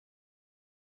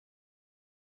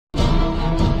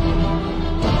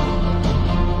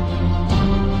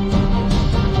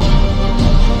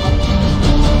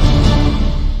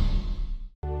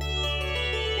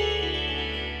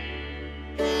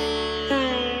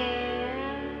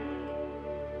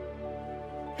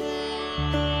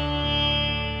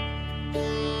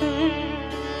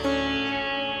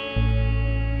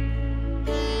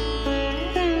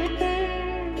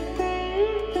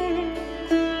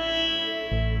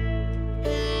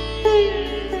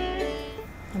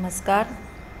Namaskar.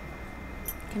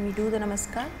 Can we do the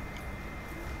Namaskar?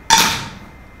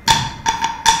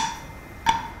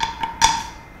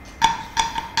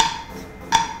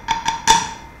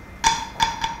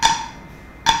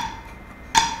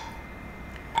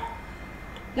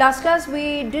 Last class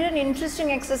we did an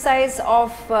interesting exercise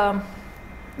of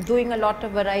doing a lot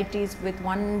of varieties with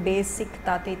one basic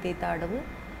Tate Teta Adavu,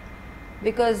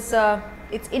 because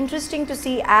it's interesting to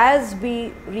see as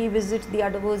we revisit the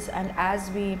Adavus and as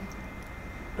we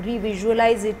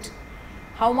revisualize it,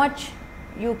 how much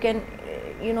you can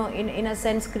in a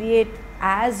sense create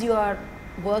as you are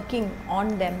working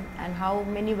on them, and how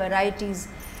many varieties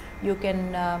you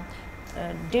can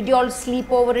did you all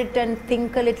sleep over it and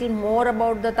think a little more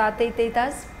about the Tate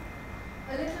Tetas?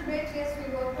 A little bit, yes.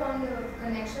 We worked on the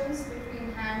connections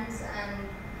between hands and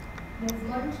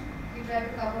movement. We tried to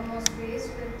cover more space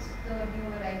with the new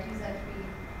varieties that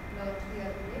we learned the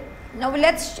other day. Now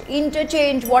let's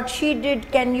interchange. What she did,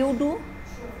 can you do?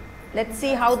 Sure. Let's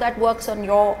see how that works on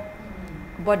your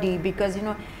body, because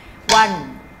 1,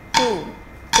 2,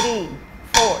 3,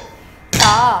 4.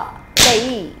 Ta,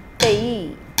 tai,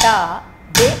 tai, ta,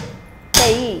 de,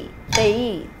 tai,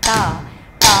 tai, ta,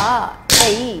 ta,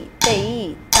 tai,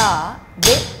 tai, ta,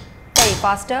 de, tai.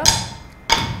 Faster.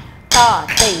 Ta,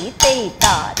 tai, tai,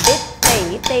 ta, de,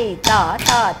 tai, tai, ta,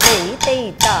 ta, tai,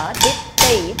 tai, ta, de,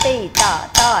 tai, tai, ta,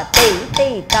 ta, tai,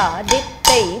 tai, ta, de,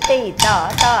 tai, tai, ta,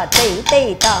 ta, tai,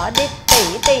 tai, ta, de,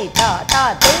 tai, tai, ta,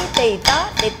 ta, tai, tai, ta,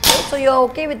 de, tai. So you are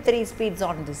okay with 3 speeds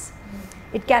on this.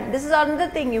 It can. This is another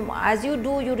thing. As you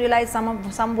do, you realize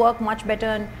some work much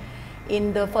better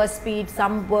in the first speed,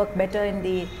 some work better in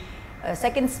the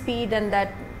second speed, and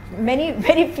that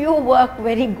very few work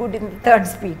very good in the third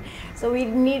speed. So we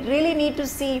really need to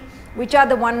see which are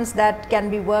the ones that can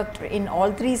be worked in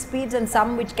all 3 speeds, and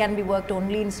some which can be worked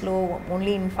only in slow,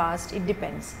 only in fast. It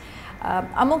depends.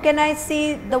 Amu, can I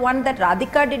see the one that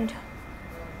Radhika did,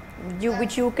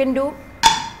 which you can do?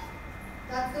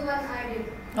 That's the one I did.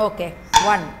 Okay,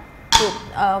 1,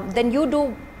 2. Then you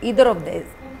do either of these.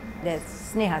 There's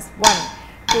Snehas. 1,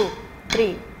 2,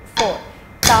 3, 4.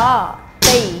 Ta,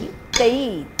 tai,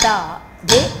 tai, ta,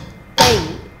 de, tai,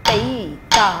 tai,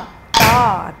 ta,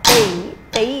 ta, tai,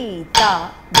 tai,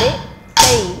 ta, de,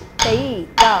 tai, tai,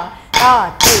 ta,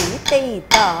 ta, tai, tai,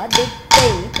 ta, de,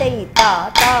 tai, tai, ta,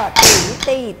 ta, tai,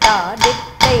 tai, ta, de,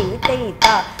 tai, tai,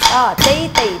 ta, ta, tai,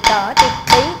 tai, ta, de,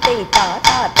 tai, tai, ta,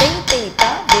 ta, tai, tai,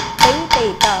 ta, de, tai,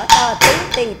 tai, ta, ta, tai,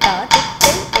 tai, ta, de,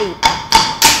 tai, tai, ta.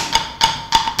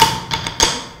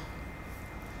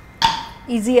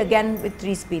 Easy again with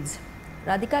 3 speeds.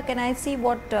 Radhika, can I see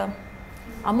what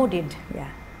Amu did? Yeah.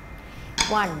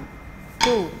 1,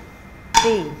 2,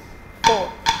 3,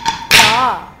 4.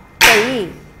 Ta, tai,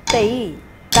 tai,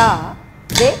 ta,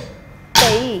 de,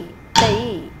 tai,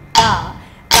 tai, ta,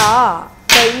 ta,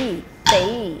 tai,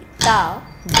 tai, ta,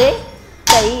 de,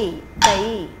 tai,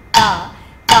 tai, ta,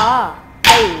 ta,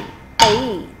 tai,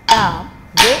 tai, ta,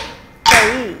 de,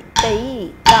 tai,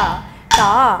 tai, ta,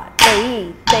 ta,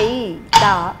 tai, tai,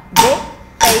 ta, de,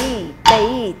 tai,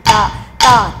 tai, ta,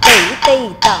 ta, tai,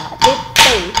 tai, ta, de,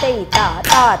 tai, tai, ta,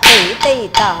 ta, tai, tai,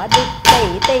 ta, de,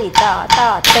 tai, tai, ta,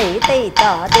 ta, tai, tai,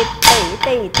 ta, de, tai,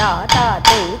 tai, ta, ta,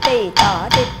 tai, tai, ta,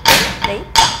 de, tai, tai,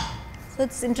 ta. So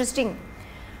it's interesting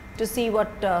to see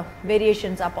what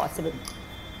variations are possible.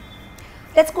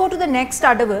 Let's go to the next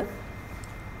Adavu,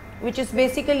 which is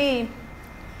basically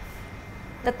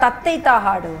the Tattaita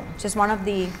Adavu, which is one of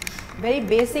the very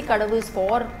basic Adavus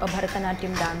for a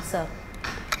Bharatanatyam dancer,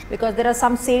 because there are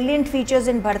some salient features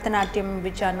in Bharatanatyam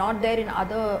which are not there in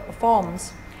other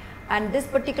forms, and this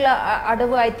particular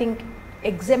Adavu I think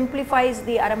exemplifies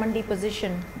the Aramandi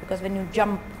position, because when you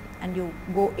jump and you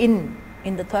go in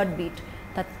the third beat,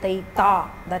 Tattaita,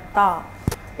 that ta,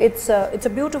 it's a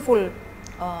beautiful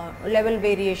level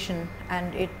variation,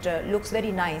 and it looks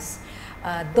very nice,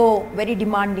 though very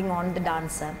demanding on the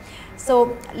dancer.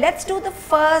 So let's do the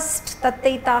first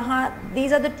Tattaitaha.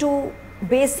 These are the 2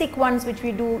 basic ones which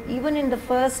we do even in the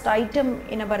first item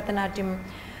in a Bharatanatyam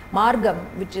Margam,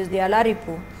 which is the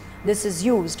Alaripu. This is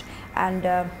used, and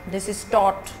this is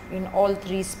taught in all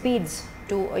 3 speeds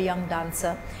to a young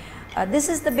dancer. This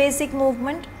is the basic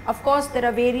movement. Of course, there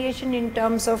are variation in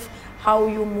terms of how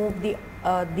you move the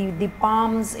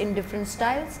palms in different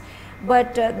styles,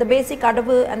 but the basic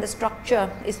Adavu and the structure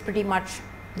is pretty much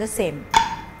the same.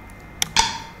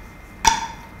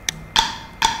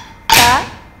 Ta,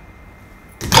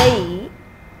 tai,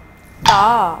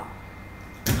 ta,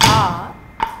 ha,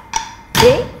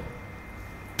 de,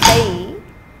 tai,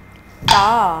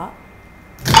 ta,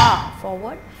 ha.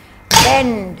 Forward.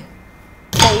 Bend.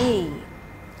 Tai,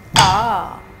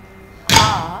 ta,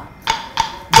 ha,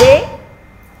 de,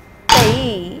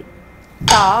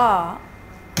 ta,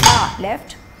 ha,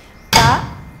 left, ta,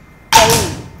 tai,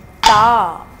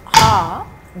 ta, ha,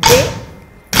 de,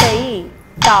 tai,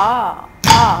 ta,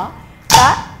 ha, ta,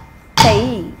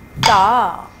 tai,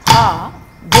 ta, ha,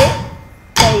 de,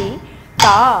 tai,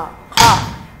 ta, ha,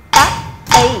 ta,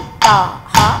 tai, ta,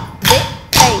 ha, de,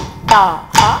 tai, ta,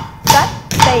 ha, ta,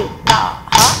 tai, ta,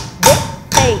 ha, de,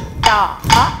 tai, ta,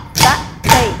 ha, ta,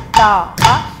 tai, ta,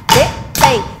 ha, de,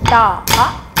 tai, ta, ha,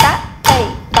 ta, tai,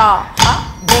 ta, ha,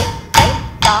 de, tai,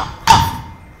 ta, ha.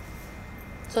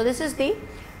 So this is the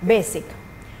basic.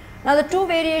 Now the two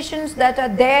variations that are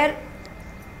there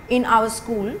in our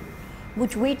school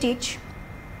which we teach,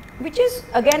 which is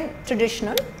again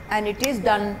traditional and it is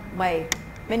done by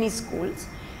many schools,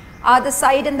 are the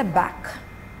side and the back.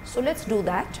 So let's do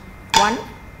that. 1,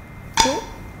 2,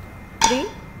 3,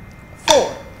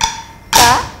 4.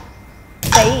 Ta,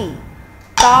 tai,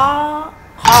 ta,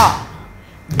 ha,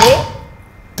 de,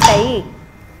 tai,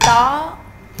 ta,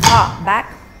 ha. Back.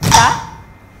 Ta,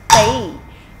 tai,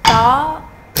 ta,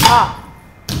 ha,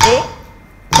 de,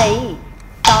 tai,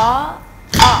 ta,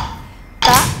 ha,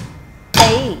 ta,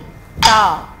 tai,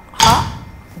 ta, ha,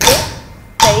 de,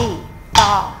 tai,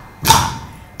 ta, ha,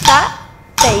 ta,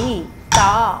 tai,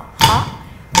 ta, ha,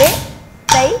 de,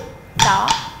 tai, ta,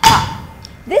 ha.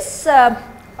 This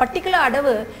particular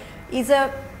Adavu is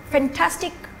a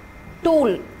fantastic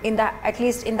tool in the, at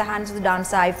least in the hands of the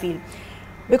dancer, I feel,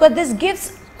 because this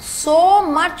gives so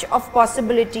much of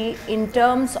possibility in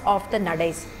terms of the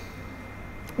nadais,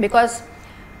 because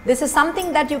this is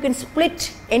something that you can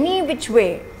split any which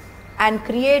way and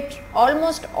create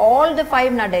almost all the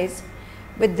 5 nadais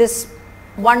with this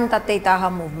one Tattai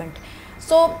Taha movement.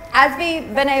 So as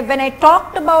when I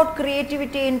talked about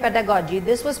creativity in pedagogy,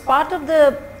 this was part of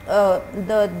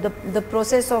the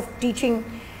process of teaching,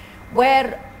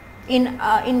 where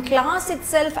in class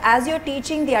itself, as you're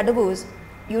teaching the Adavus,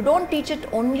 you don't teach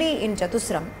it only in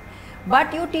Chatusram,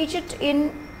 but you teach it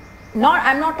in,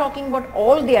 I'm not talking about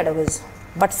all the Adavus,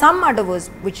 but some Adavus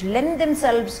which lend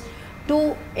themselves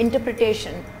to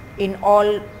interpretation in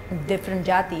all different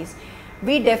jatis.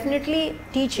 We definitely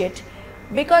teach it,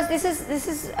 because this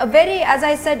is a very, as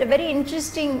I said, a very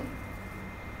interesting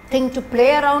thing to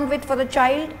play around with for the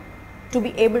child, to be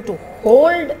able to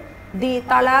hold the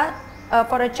tala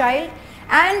for a child,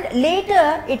 and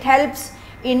later it helps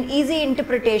in easy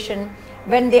interpretation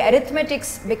when the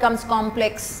arithmetics becomes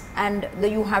complex and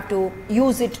you have to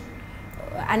use it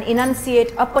and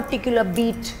enunciate a particular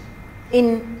beat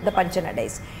in the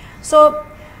Panchanadais. So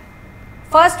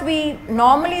first we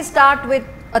normally start with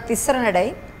a Tisra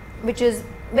Nadai, which is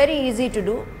very easy to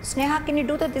do. Sneha, can you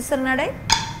do the Tisra Nadai?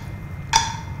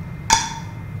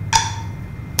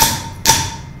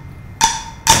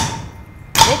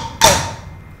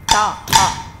 Ta, ha,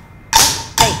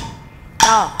 tai,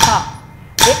 ta, ha,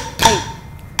 dit, tai,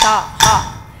 ta, ha,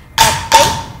 tai,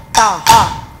 ta, ha,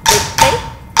 dit, tai,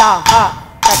 ta, ha,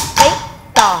 tai,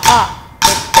 ta, ha,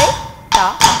 dit, tai,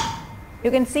 ta, ha.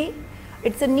 You can see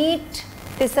it's a neat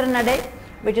Tisra Nadai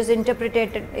which is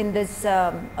interpreted in this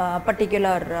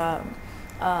particular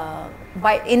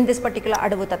in this particular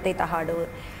Adavu Tattai Taha Adavu.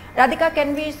 Radhika,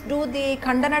 can we do the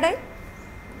Khanda Nadai?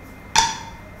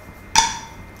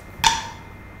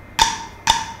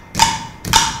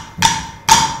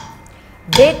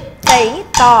 Dit, tai,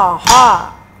 ta,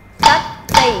 ha, tat,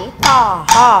 tai, ta,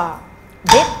 ha,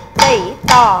 dit, tai,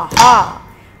 ta, ha,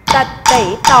 tat,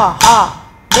 tai, ta, ha,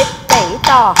 dit, tai,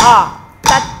 ta, ha,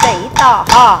 tat, tai, ta,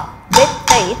 ha, dit,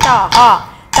 tai, ta, ha,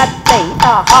 tat, tai,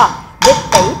 ta, ha, dit,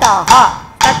 tai, ta, ha,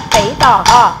 tat, tai, ta,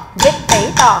 ha, dit,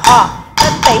 tai, ta, ha,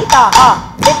 tat, tai, ta,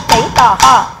 ha, dit, tai, ta,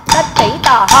 ha, tat, tai,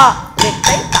 ta, ha, dit,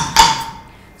 tai, ta, ha.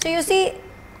 So you see,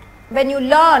 when you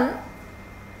learn,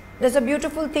 there's a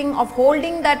beautiful thing of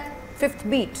holding that 5th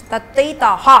beat, Tattai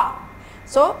Taha.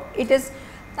 So it is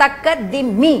Takkat di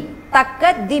mi,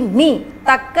 Takkat di mi,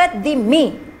 Takkat di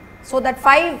mi. So that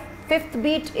 5th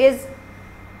beat is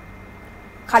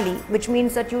Khali, which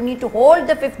means that you need to hold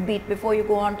the 5th beat before you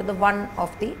go on to the one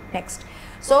of the next.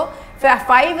 So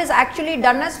 5 is actually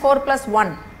done as 4 plus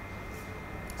 1.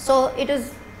 So it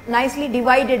is nicely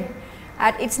divided.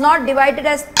 It's not divided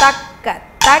as Takkat,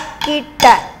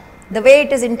 Takkita, the way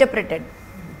it is interpreted.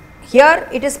 Here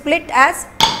it is split as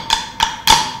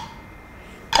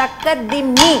Takkat di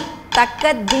mi,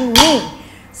 Takkat di mi.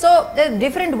 So there are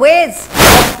different ways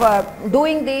of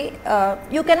doing the,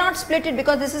 you cannot split it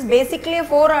because this is basically a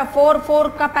 4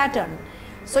 pattern.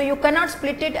 So you cannot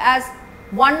split it as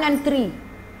 1 and 3.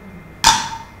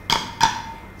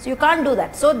 So you can't do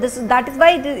that. So that is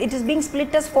why it is being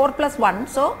split as 4 plus 1.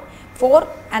 So 4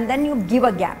 and then you give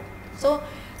a gap. So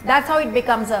that's how it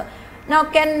becomes a. Now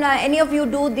can any of you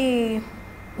do the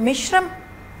Mishram.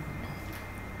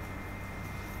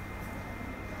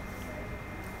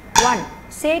 1.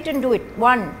 Say it and do it.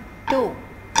 1, 2,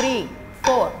 3,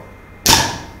 4.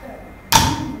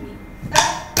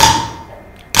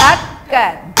 Takka,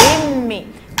 dimmi,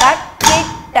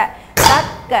 takkitta,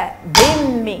 takka,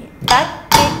 dimmi,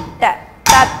 takkitta,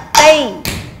 tattai,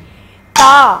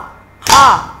 ta, ha,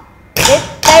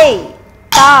 dittai,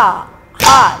 ta,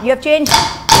 ha. You have changed.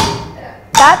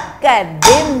 Takka,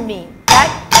 dimmi,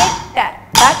 takkitta,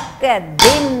 takka,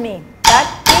 dimmi,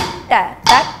 takkitta,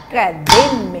 takka,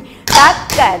 dimmi,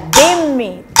 takka,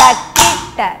 dimmi,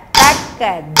 takkitta,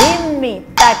 takka, dimmi,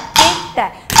 takkitta,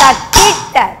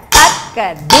 takkitta,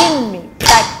 takka, dimmi,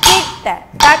 takkitta,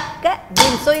 takka,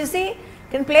 dim. So you see, you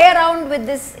can play around with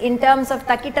this in terms of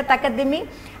takkitta, takka, dimmi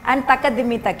and takka,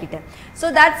 dimmi, takkitta.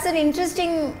 So that's an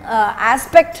interesting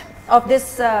aspect of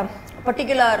this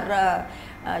particular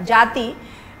jati,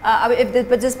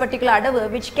 with this particular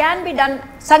adavu, which can be done.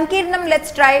 Sankirnam,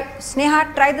 let's try.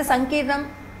 Sneha, try the Sankirnam.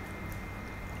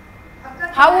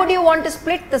 How would you want to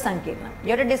split the Sankirnam? You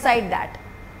have to decide that.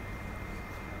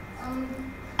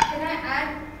 Can I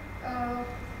add a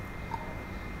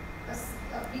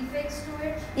prefix to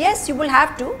it? Yes, you will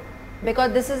have to,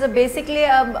 because this is basically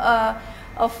a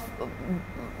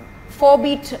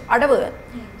 4-beat adavu.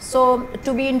 So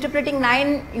to be interpreting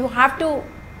 9, you have to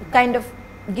kind of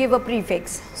give a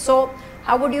prefix. So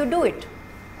how would you do it?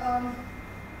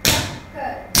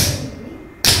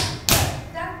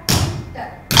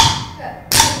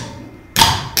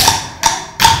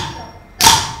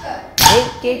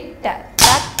 Kitta,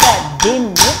 takka,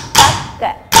 dimmi,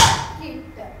 takka.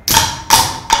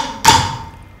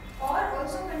 Or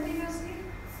also continuously.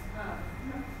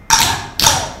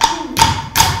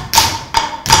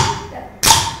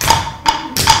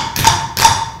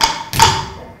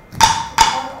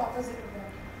 Or opposite of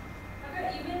that.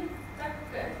 Even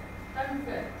takka,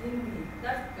 takka, dimmi,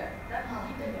 takka, takka.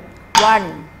 1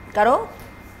 करो,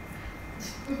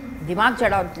 दिमाग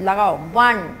चढ़ाओ, लगाओ.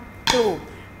 1, 2,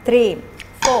 3,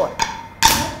 4.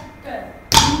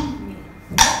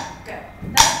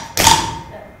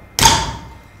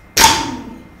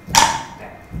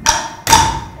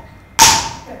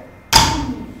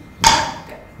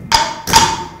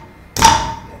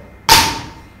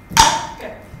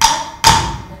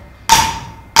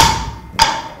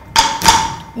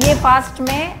 ये fast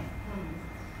में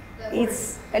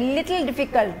it's a little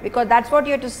difficult, because that's what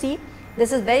you have to see.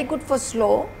 This is very good for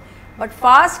slow, but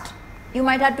fast you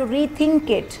might have to rethink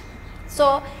it.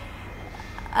 So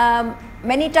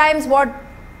many times what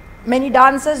many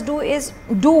dancers do is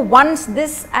do once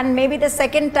this, and maybe the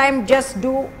second time just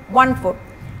do 1 foot.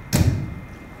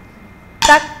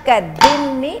 Takka,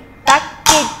 dimmi,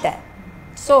 takkitta.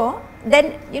 So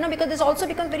then, you know, because this also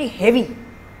becomes very heavy.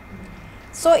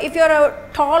 So if you are a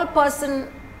tall person,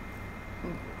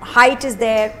 height is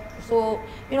there, so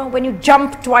you know, when you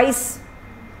jump twice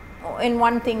in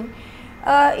one thing,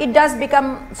 it does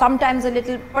become sometimes a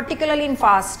little, particularly in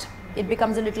fast, it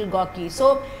becomes a little gawky.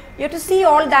 So you have to see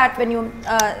all that when you,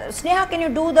 Sneha, can you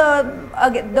do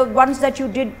the ones that you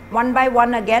did one by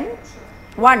one again?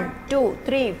 1, 2,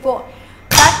 3, 4.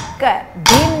 Takka,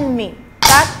 dimmi,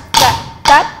 takka,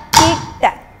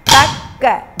 takkitta,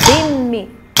 takka, dimmi,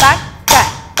 takka,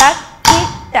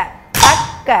 takkitta,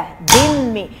 takka,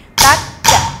 dimmi,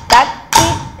 takka,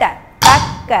 takkitta,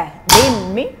 takka,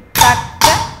 dimmi,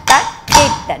 takka,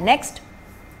 takkitta. Next.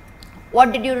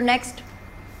 What did you do next?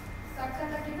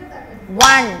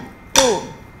 1, 2.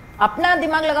 अपना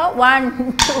दिमाग लगाओ.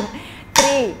 1, 2,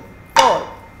 3, 4.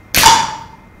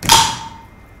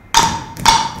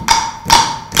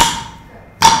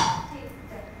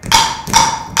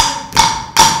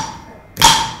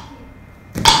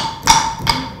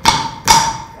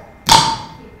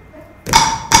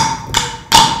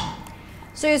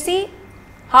 So you see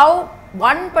how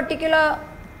one particular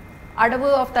adavu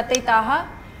of Tattai Taha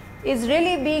is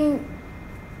really being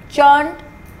churned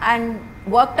and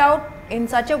worked out in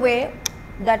such a way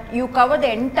that you cover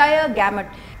the entire gamut.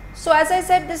 So as I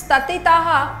said, this Tattai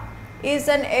Taha is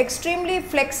an extremely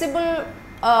flexible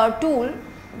tool,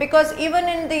 because even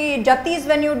in the jatis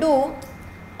when you do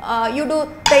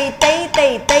tai tai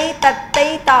tai tai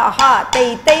tattai taha,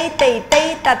 tai tai tai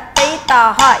tai tattai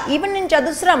taha. Even in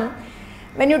Chadusram,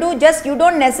 when you do, just you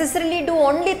don't necessarily do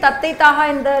only tattai taha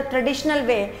in the traditional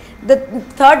way. The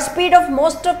third speed of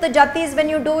most of the jatis, when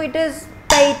you do it, is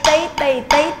tai tai tai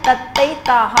tai tattai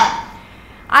taha.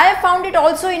 I have found it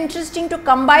also interesting to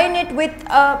combine it with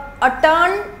a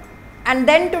turn and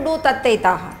then to do tattai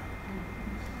taha.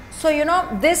 So you know,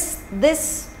 this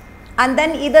and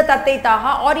then either tattai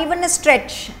taha or even a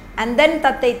stretch and then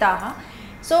tattai taha.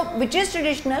 So So, which is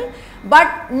traditional,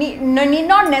 but need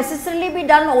not necessarily be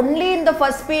done only in the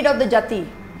first speed of the jati.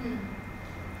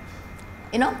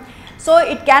 You know, so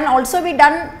it can also be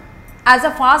done as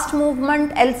a fast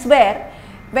movement elsewhere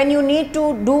when you need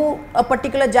to do a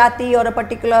particular jati or a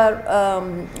particular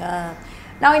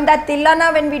now in that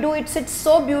Tillana when we do it sits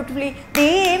so beautifully.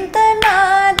 Deem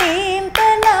tana,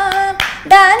 dana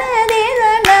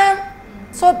dana.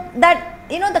 So that,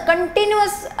 you know, the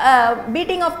continuous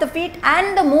beating of the feet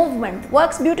and the movement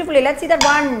works beautifully. Let's see that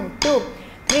 1, 2,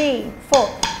 3, 4.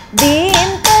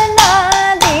 Deem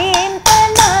tana, dana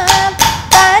dana,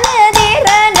 deem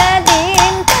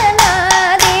tana,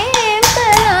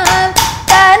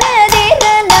 dana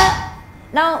dana.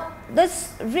 Now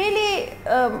this really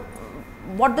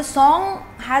what the song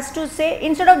has to say,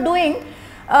 instead of doing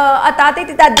a tate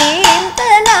tita deem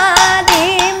tana,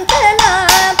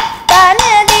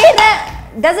 tana dina,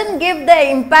 doesn't give the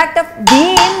impact of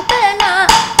deem tana,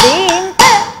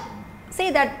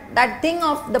 see that thing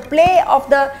of the play of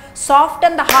the soft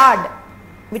and the hard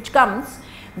which comes,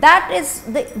 that is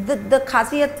the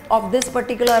khasiyat of this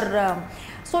particular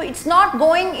so it's not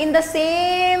going in the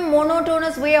same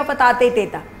monotonous way of a tate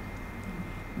teta.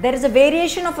 There is a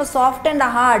variation of a soft and a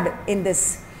hard in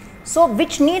this, so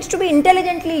which needs to be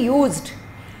intelligently used,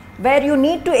 where you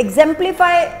need to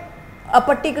exemplify a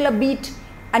particular beat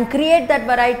and create that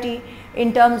variety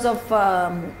in terms of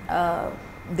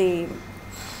the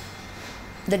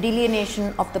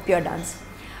delineation of the pure dance.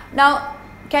 Now,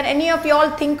 can any of you all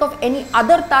think of any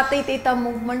other tate teta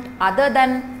movement other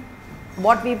than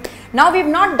what we've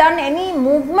not done any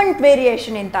movement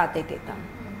variation in tate teta.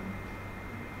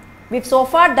 We've so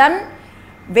far done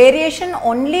variation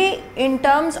only in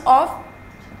terms of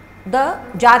the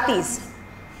jatis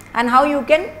and how you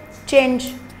can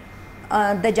change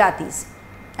the jatis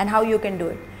and how you can do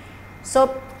it.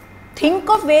 So think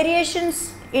of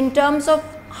variations in terms of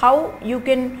how you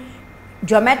can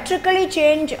geometrically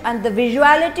change and the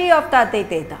visuality of tate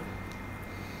teta.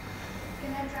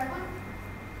 Can I try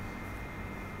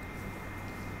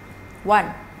one?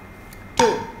 1,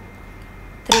 2,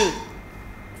 3,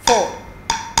 4.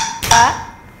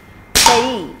 Ta,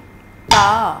 tai,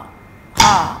 ta,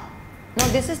 ha. No,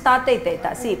 this is tate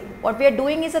teta. See, what we are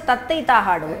doing is a tate ta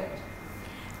hard work.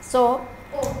 So,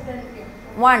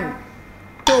 1,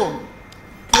 2,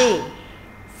 3,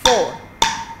 4.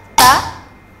 Ta,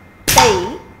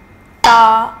 tai,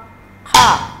 ta,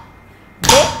 ha.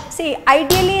 See,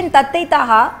 ideally in tate ta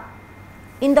ha,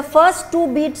 in the first 2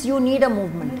 beats you need a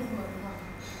movement.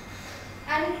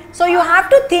 So you have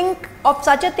to think of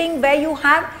such a thing where you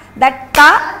have that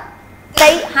ta,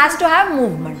 tai has to have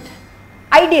movement,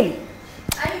 ideally.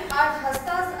 And are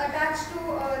hastas attached to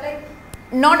like?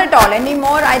 Not at all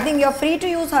anymore. I think you are free to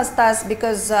use hastas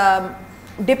because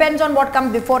depends on what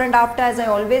comes before and after, as I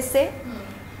always say,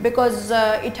 because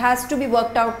it has to be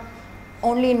worked out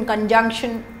only in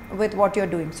conjunction with what you are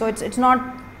doing. So it's not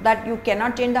that you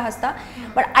cannot change the hasta,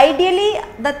 but ideally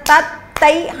the ta,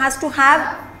 tai has to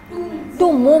have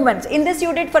 2 movements. In this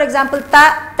you did, for example,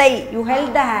 ta, tai, you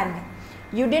held the hand,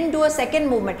 you didn't do a second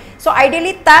movement. So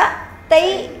ideally ta,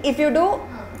 tai, if you do,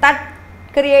 that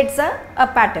creates a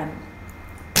pattern.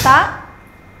 Ta,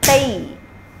 tai,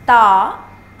 ta,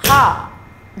 ha,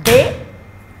 de,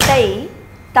 tai,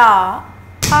 ta,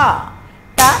 ha,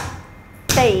 ta,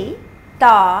 tai,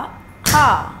 ta,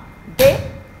 ha, de,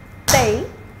 tai,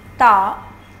 ta,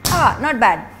 ha. Not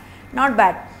bad, not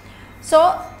bad.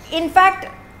 So in fact,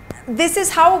 this is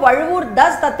how Vazhavur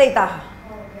does tate taha.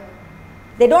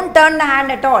 They don't turn the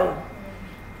hand at all.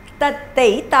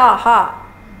 Tate taha.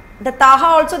 The taha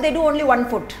also they do only 1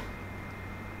 foot.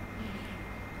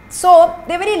 So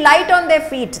they are very light on their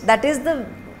feet. That is the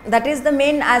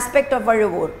main aspect of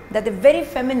Vazhavur, that they are very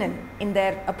feminine in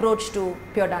their approach to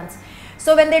pure dance.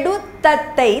 So when they do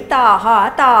tate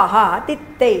taha, taha,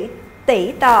 titte,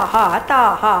 tai, taha,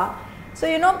 taha. So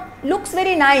you know, looks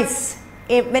very nice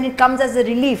when it comes as a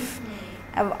relief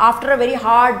after a very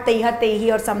hard taiha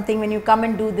taihi or something. When you come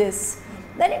and do this,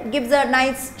 then it gives a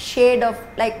nice shade of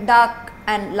like dark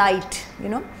and light, you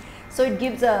know. So it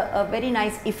gives a very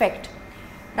nice effect.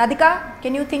 Radhika,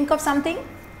 can you think of something?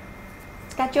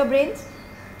 Catch your brains.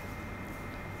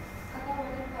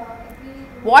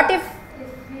 What if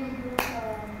we do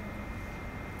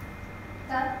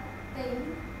ta, tai,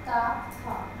 ta,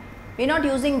 ha? we are not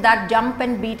using that jump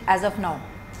and beat as of now?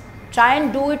 Try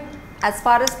and do it as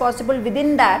far as possible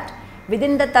within that,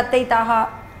 within the tate taha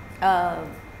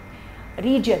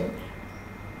region,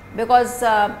 because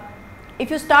if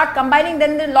you start combining,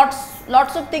 then there are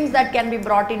lots of things that can be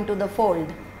brought into the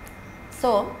fold.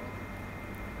 So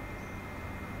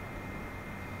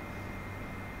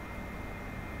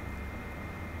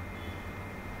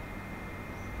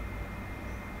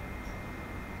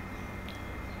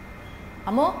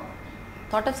Amo,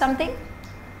 thought of something?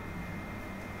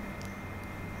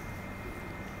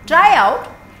 Try out.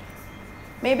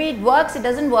 Maybe it works, it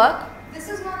doesn't work. This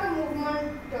is not a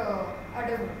movement,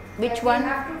 Adavu. Which Like one? We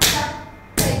have to tap,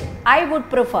 like, I would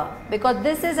prefer, because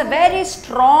this is a very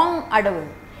strong Adavu.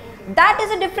 okay. That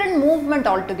is a different movement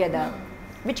altogether,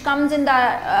 which comes in the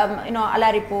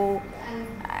Alaripu,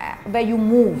 And where you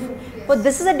move. yes. But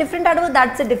this is a different Adavu,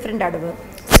 that's a different Adavu.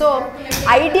 So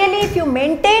ideally, if you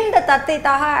maintain the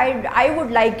Tattaitaha, I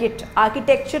would like it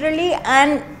architecturally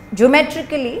and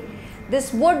geometrically.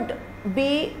 This would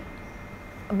be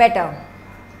better.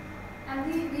 And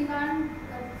we can't,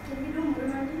 can we do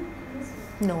movement in this?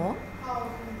 No. how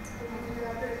we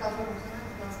have to recover also,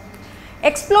 na, last time.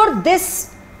 Explore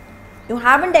this. You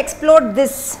haven't explored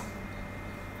this.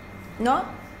 No?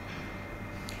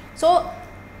 So,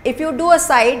 if you do a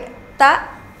side, ta,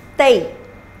 tai.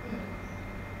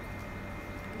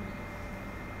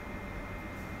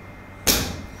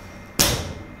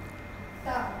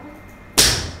 Ta,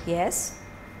 Yes.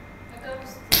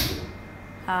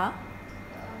 Ha.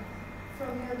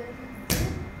 from here then.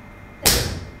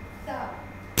 Ta.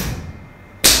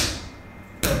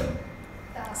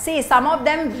 Ta. See, some of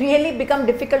them really become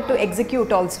difficult to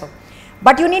execute also.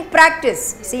 But you need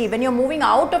practice. See, when you're moving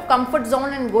out of comfort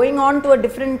zone and going on to a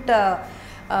different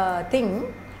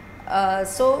thing,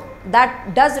 so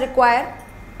that does require,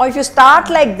 or if you start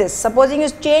like this, supposing you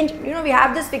change, we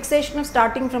have this fixation of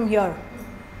starting from here.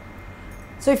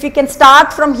 So if you can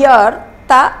start from here,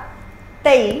 ta,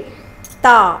 tai,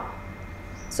 ta.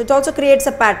 So it also creates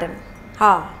a pattern.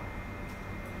 Ha.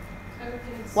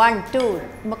 1, 2,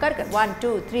 1,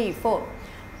 2, 3, 4.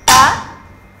 Ta,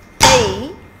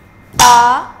 tai,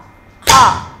 ta,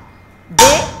 ha.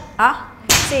 De, ha.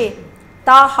 See,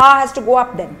 ta, ha has to go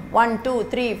up then. 1, 2,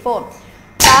 3, 4.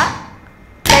 Ta,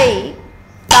 tai,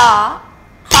 ta,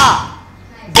 ha.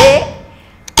 De,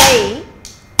 tai,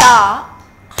 ta,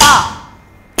 ha.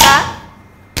 Ta,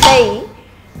 tai,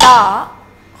 ta,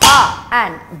 ha.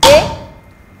 And de,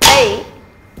 tai,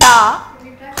 ta, Can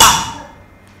we try ha.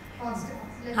 faster?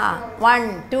 Let's Ha. go.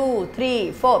 1, 2,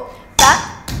 3, 4. Ta,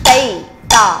 tai,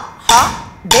 ta, ha.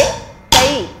 De,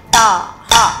 tai, ta,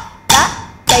 ha. Ta,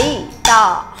 tai, ta,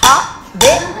 ha.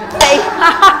 De, tai,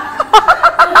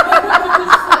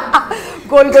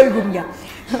 Gol gol ghum gaya.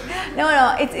 No,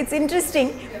 it's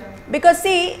interesting because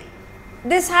see,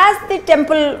 this has the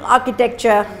temple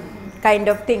architecture kind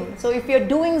of thing. So if you're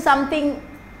doing something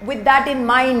with that in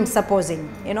mind, supposing,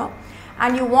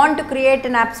 and you want to create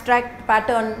an abstract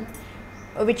pattern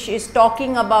which is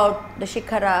talking about the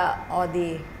shikhara or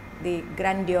the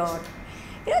grandeur,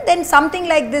 then something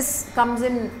like this comes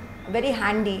in very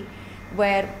handy,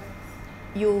 where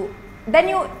you then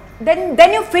you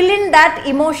fill in that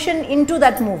emotion into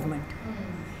that movement.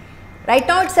 Right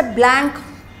now it's a blank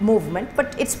movement,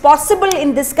 but it's possible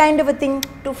in this kind of a thing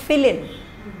to fill in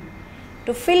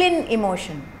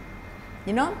emotion,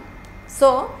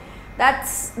 So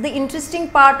that's the interesting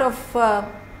part of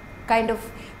kind of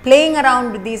playing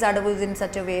around with these adavus in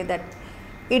such a way that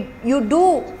you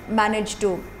do manage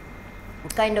to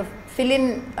kind of fill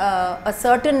in a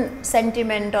certain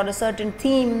sentiment or a certain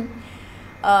theme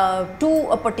to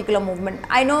a particular movement.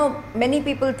 I know many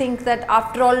people think that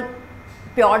after all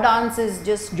pure dance is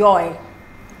just joy,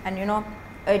 and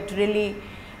it really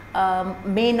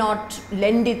may not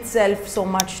lend itself so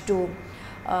much to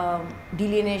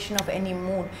delineation of any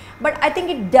mood, but I think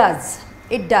it does,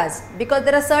 because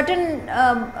there are certain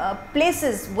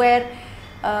places where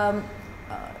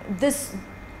this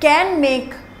can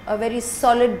make a very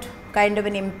solid kind of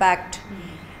an impact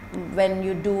when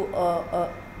you do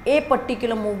a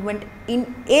particular movement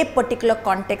in a particular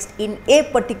context in a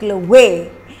particular way.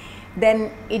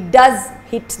 Then it does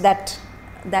hit that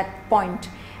point,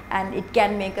 and it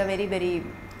can make a very, very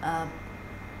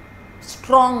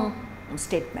strong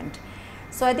statement.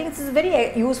 So I think it's a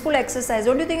very useful exercise.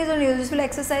 Don't you think it's a useful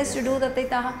exercise to do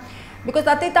Tattaitaha? Because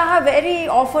Tattaitaha, very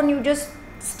often you just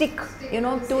stick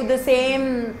to the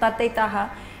same Tattaitaha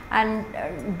and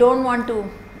don't want to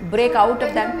break out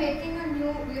of that. When you're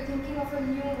thinking of a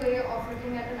new way of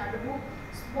looking at an Adavu,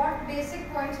 what basic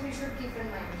points we should keep in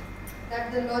mind?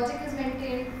 That the logic is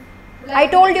maintained. Like I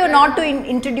told you not to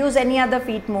introduce any other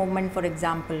feet movement, for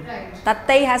example. Right.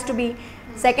 Tattai has to be.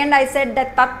 Second, I said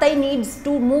that Tattai needs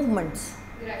two movements,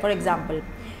 Right. for example.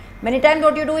 Many times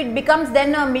what you do, it becomes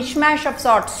then a mishmash of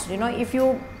sorts, if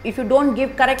you don't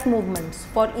give correct movements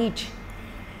for each.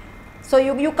 So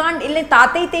you can't,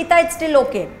 Tatai Teta, it's still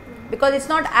okay, because it's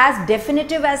not as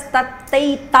definitive as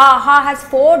Tattai Taha has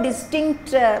four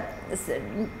distinct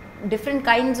different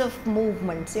kinds of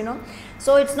movements,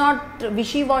 So it's not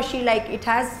wishy-washy, like it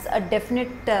has a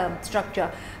definite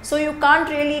structure. So you can't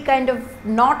really kind of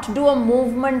not do a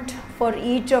movement for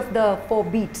each of the 4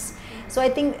 beats. So I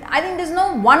think there's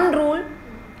no one rule.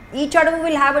 Each Adavu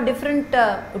will have a different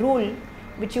rule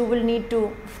which you will need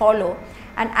to follow,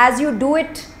 and as you do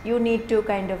it, you need to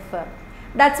kind of,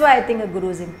 that's why I think a guru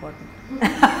is important.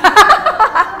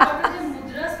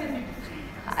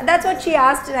 That's what she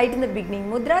asked right in the beginning.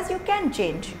 Mudras you can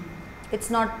change. It's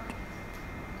not.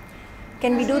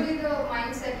 Can we do? The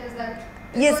mindset is that.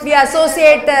 Yes, we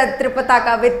associate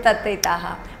Tripataka with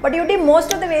Tattaitaha. But you did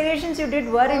most of the variations you did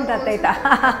were in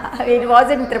Tattaitaha. It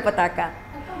was in Tripataka.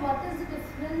 What is the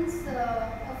difference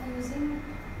of using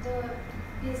the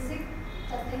basic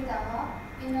Tattaitaha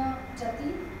in a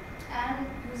jati and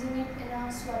using it in a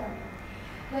swaram?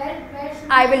 Where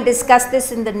should I will discuss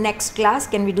this in the next class.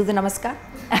 Can we do the namaskar?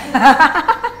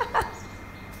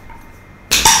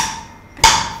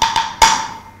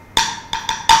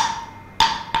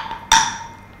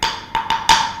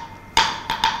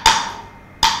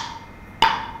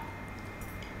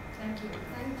 Thank you.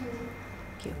 Thank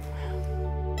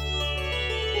you.